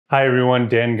Hi everyone,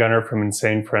 Dan Gunner from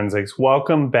Insane Forensics.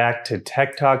 Welcome back to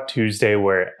Tech Talk Tuesday,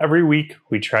 where every week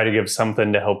we try to give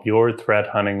something to help your threat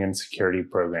hunting and security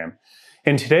program.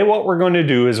 And today what we're going to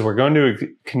do is we're going to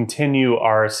continue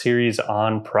our series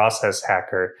on Process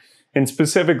Hacker. And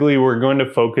specifically, we're going to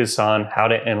focus on how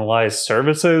to analyze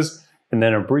services and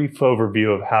then a brief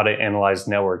overview of how to analyze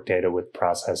network data with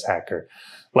Process Hacker.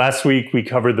 Last week we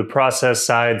covered the process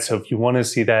side, so if you want to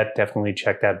see that, definitely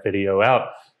check that video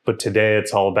out. But today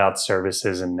it's all about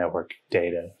services and network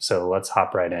data. So let's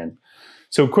hop right in.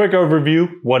 So quick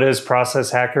overview, what is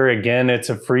Process Hacker? Again, it's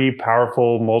a free,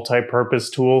 powerful, multi-purpose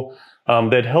tool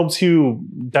that helps you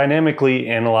dynamically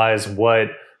analyze what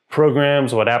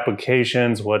programs, what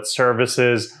applications, what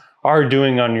services are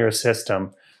doing on your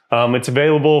system. It's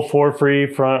available for free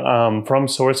from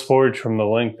SourceForge from the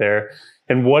link there.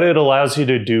 And what it allows you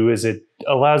to do is it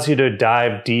allows you to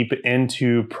dive deep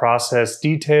into process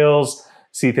details,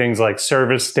 see things like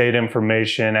service state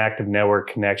information, active network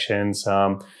connections,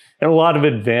 and a lot of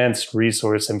advanced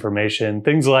resource information.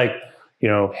 Things like,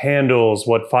 handles,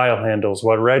 what file handles,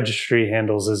 what registry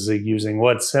handles is it using,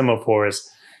 what semaphores.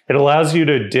 It allows you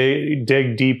to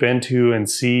dig deep into and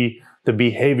see the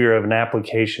behavior of an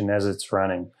application as it's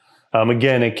running.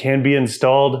 Again, it can be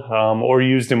installed or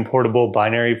used in portable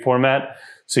binary format,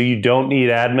 so you don't need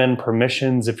admin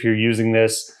permissions if you're using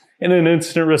this in an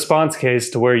incident response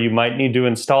case to where you might need to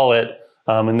install it,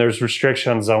 and there's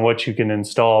restrictions on what you can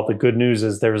install. The good news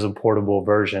is there's a portable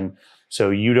version, so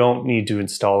you don't need to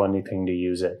install anything to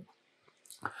use it.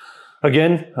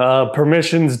 Again,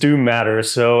 permissions do matter.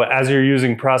 So as you're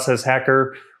using Process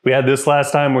Hacker, we had this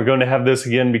last time, we're going to have this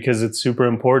again because it's super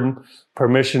important.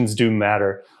 Permissions do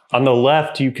matter. On the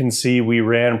left, you can see we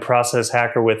ran Process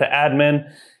Hacker with admin.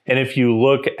 And if you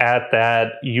look at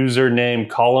that username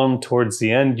column towards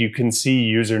the end, you can see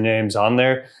usernames on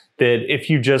there that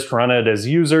if you just run it as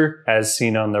user, as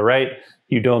seen on the right,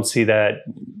 you don't see that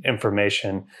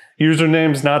information.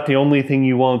 Username's not the only thing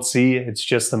you won't see. It's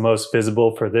just the most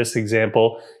visible for this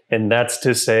example. And that's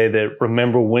to say that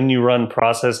remember, when you run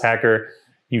Process Hacker,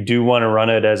 you do want to run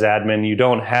it as admin. You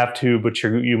don't have to, but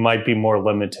you might be more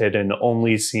limited in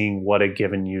only seeing what a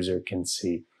given user can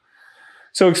see.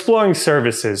 So exploring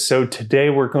services. So today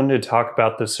we're going to talk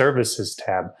about the services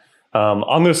tab.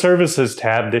 On the services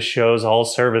tab, this shows all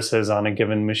services on a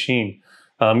given machine.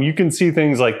 You can see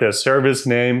things like the service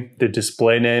name, the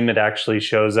display name it actually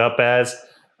shows up as,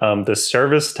 the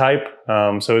service type.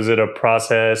 So is it a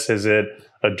process? Is it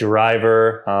a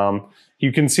driver?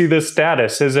 You can see the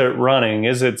status. Is it running?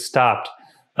 Is it stopped?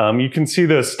 You can see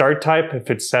the start type, if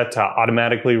it's set to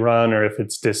automatically run or if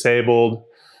it's disabled.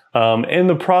 And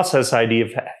the process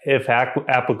ID if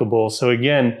applicable. So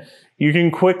again, you can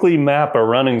quickly map a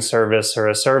running service or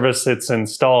a service that's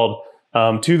installed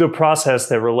to the process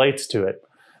that relates to it.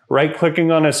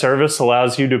 Right-clicking on a service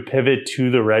allows you to pivot to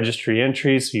the registry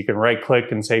entry. So you can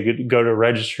right-click and say, go to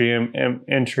registry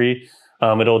entry.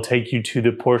 It'll take you to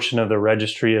the portion of the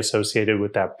registry associated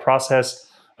with that process.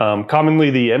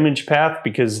 Commonly the image path,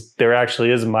 because there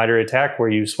actually is a MITRE attack where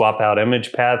you swap out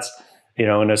image paths,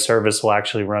 and a service will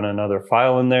actually run another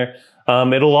file in there.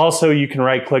 It'll also, you can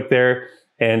right click there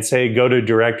and say, go to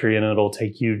directory, and it'll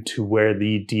take you to where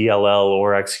the DLL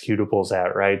or executable's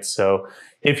at, right? So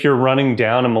if you're running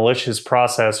down a malicious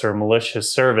process or a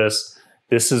malicious service,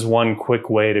 this is one quick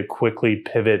way to quickly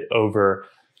pivot over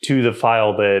to the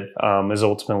file that is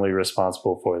ultimately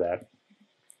responsible for that.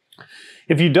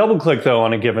 If you double click though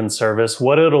on a given service,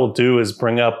 what it'll do is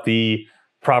bring up the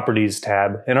Properties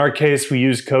tab. In our case, we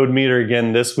use CodeMeter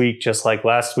again this week, just like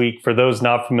last week. For those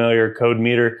not familiar,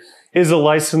 CodeMeter is a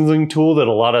licensing tool that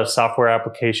a lot of software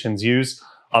applications use.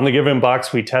 On the given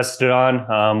box we tested it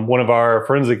on, one of our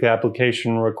forensic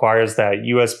application requires that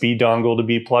USB dongle to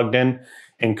be plugged in,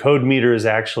 and CodeMeter is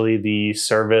actually the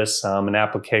service, an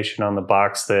application on the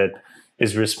box that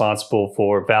is responsible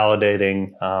for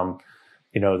validating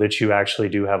that you actually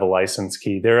do have a license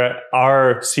key. There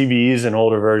are CVEs and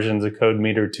older versions of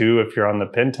CodeMeter too, if you're on the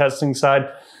pen testing side.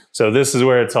 So this is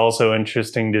where it's also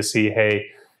interesting to see, hey,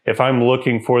 if I'm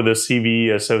looking for the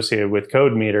CVE associated with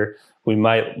CodeMeter, we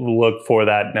might look for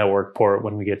that network port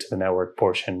when we get to the network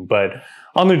portion. But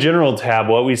on the general tab,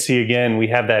 what we see again, we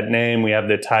have that name, we have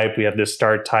the type, we have the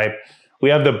start type, we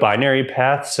have the binary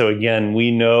path. So again, we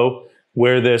know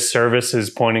where this service is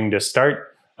pointing to start.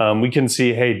 We can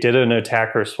see, hey, did an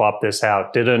attacker swap this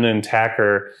out? Did an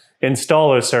attacker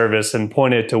install a service and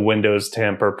point it to Windows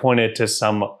temp or point it to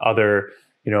some other,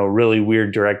 really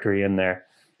weird directory in there?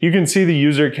 You can see the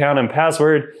user account and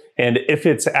password, and if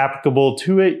it's applicable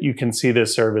to it, you can see the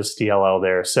service DLL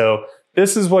there. So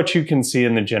this is what you can see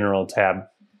in the general tab.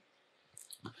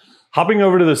 Hopping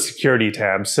over to the security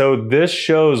tab. So this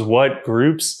shows what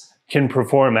groups can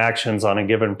perform actions on a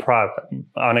given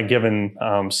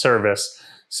service.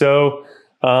 So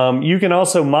you can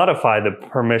also modify the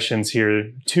permissions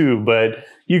here too, but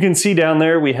you can see down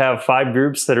there we have 5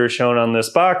 groups that are shown on this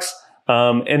box.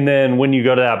 And then when you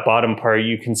go to that bottom part,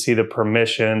 you can see the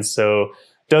permissions. So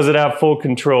does it have full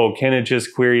control? Can it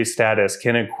just query status?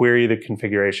 Can it query the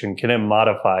configuration? Can it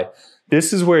modify?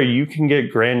 This is where you can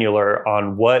get granular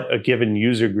on what a given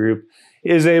user group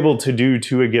is able to do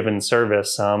to a given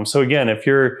service. So again, if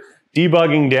you're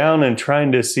debugging down and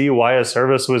trying to see why a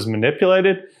service was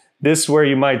manipulated, this is where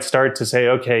you might start to say,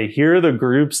 okay, here are the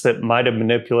groups that might have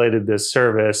manipulated this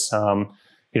service. In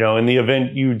the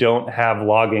event you don't have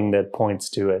logging that points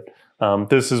to it.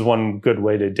 This is one good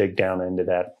way to dig down into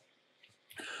that.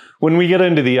 When we get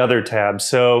into the other tabs,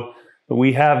 so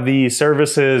we have the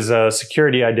services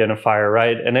security identifier,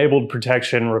 right? Enabled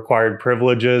protection, required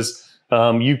privileges.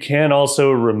 You can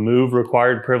also remove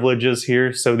required privileges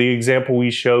here. So the example we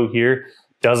show here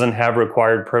doesn't have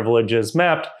required privileges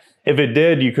mapped. If it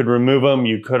did, you could remove them.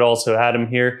 You could also add them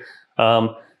here.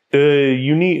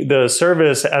 The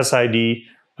service SID,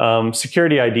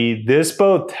 security ID, this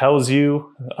both tells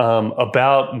you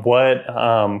about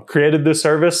what created the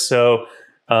service. So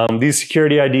these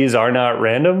security IDs are not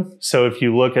random. So if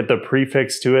you look at the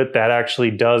prefix to it, that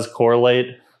actually does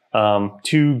correlate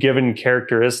to given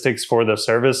characteristics for the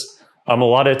service. A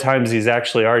lot of times these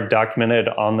actually are documented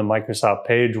on the Microsoft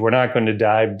page. We're not going to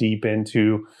dive deep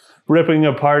into ripping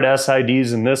apart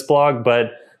SIDs in this blog,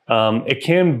 but it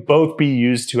can both be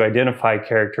used to identify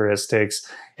characteristics.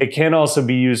 It can also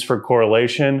be used for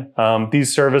correlation.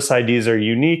 These service IDs are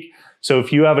unique. So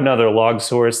if you have another log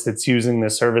source that's using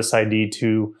the service ID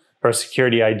or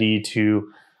security ID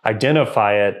to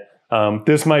identify it,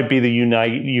 this might be the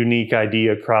unique ID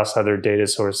across other data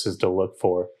sources to look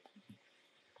for.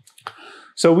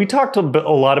 So we talked a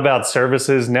lot about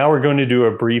services. Now we're going to do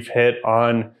a brief hit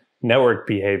on network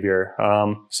behavior.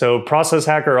 So Process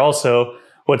Hacker also,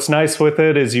 what's nice with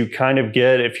it is you kind of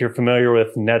get, if you're familiar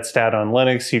with netstat on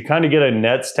Linux, you kind of get a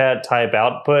netstat type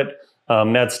output.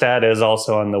 Netstat is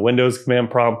also on the Windows command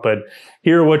prompt, but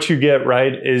here what you get,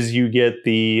 right, is you get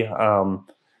the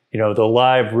the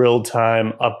live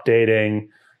real-time updating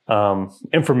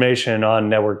information on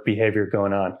network behavior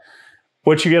going on.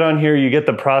 What you get on here, you get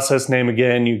the process name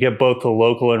again, you get both the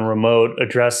local and remote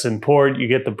address and port, you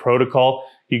get the protocol,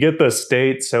 you get the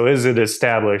state. So is it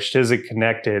established? Is it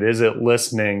connected? Is it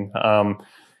listening?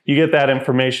 You get that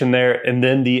information there, and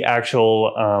then the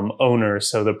actual owner,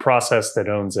 so the process that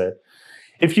owns it.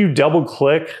 If you double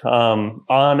click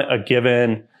on a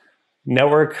given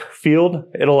network field,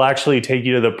 it'll actually take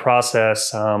you to the process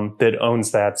that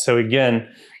owns that. So again,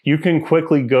 you can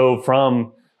quickly go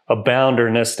from a bound or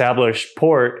an established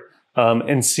port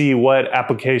and see what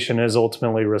application is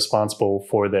ultimately responsible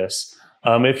for this.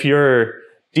 If you're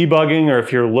debugging or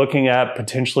if you're looking at a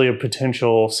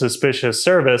potential suspicious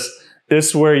service, this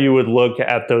is where you would look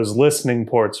at those listening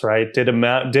ports, right? Did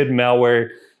malware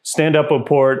stand up a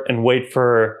port and wait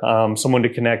for someone to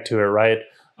connect to it, right?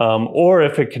 Or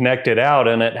if it connected out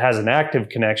and it has an active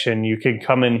connection, you could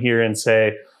come in here and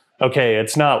say, okay,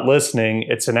 it's not listening,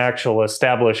 it's an actual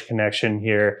established connection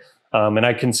here. And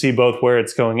I can see both where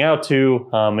it's going out to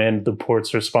and the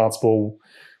ports responsible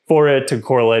for it to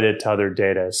correlate it to other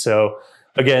data. So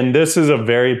again, this is a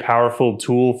very powerful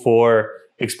tool for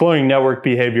exploring network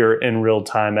behavior in real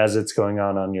time as it's going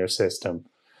on your system.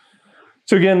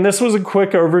 So again, this was a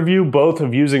quick overview, both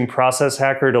of using Process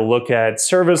Hacker to look at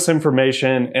service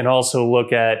information and also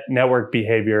look at network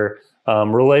behavior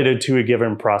related to a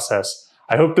given process.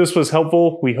 I hope this was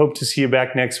helpful. We hope to see you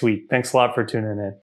back next week. Thanks a lot for tuning in.